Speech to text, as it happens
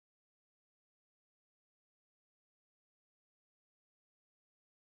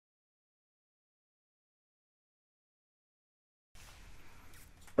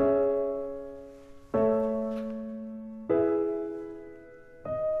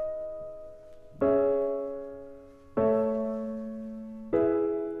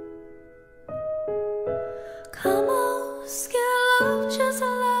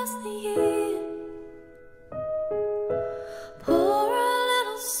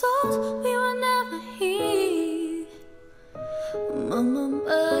told we were never here. Mama,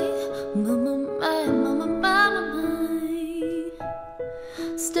 my, mama, my, mama, mama, my.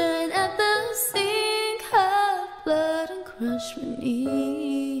 Staring at the sink of blood and crushed my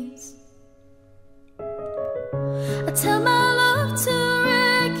knees. I tell my love to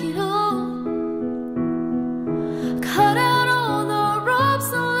wreck it all, cut out all the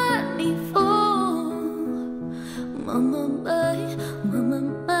ropes and let me fall. Mama, my, mama,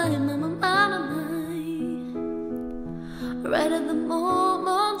 my, mama, mama, my. Right at the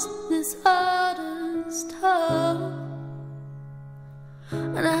moment this hardest time.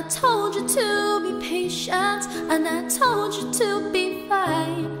 And I told you to be patient, and I told you to be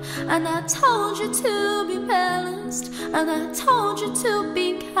fine, and I told you to be balanced, and I told you to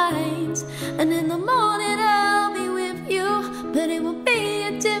be kind. And in the morning I'll be with you, but it will be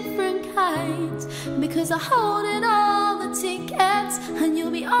a different kind, because I hold in all the tickets and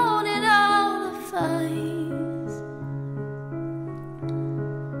you'll be owning all the fines.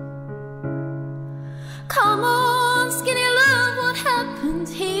 Come on, skinny love, what happened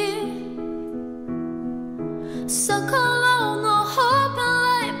here? Suckle on the hope and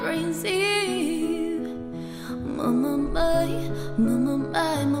light brings Eve. Mama, my, mama,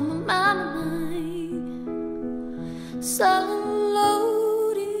 my, mama, mama, my. Silent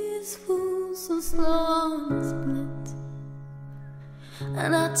load is full, so slow and split.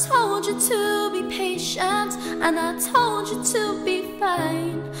 And I told you to be patient, and I told you to be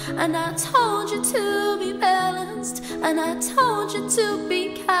fine, and I told you to be balanced, and I told you to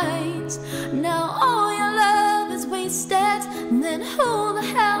be kind. Now all your love is wasted, then who the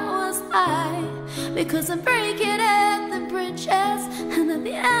hell was I? Because I'm breaking at the bridges, and at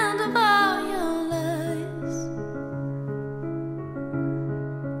the end of all your lives.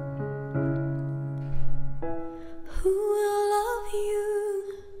 Who will love you?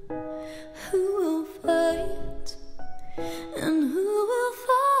 Who will fight? And who will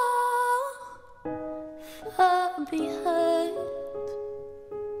fall far behind?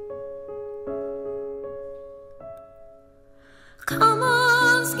 Come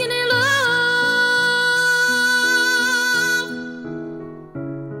on, skinny love.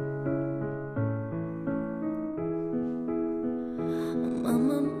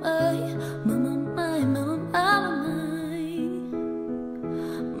 Mama, my, mama, my, mama, mama, my.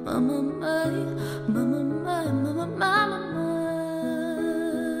 Mama, my, mama, my, mama, mama, my.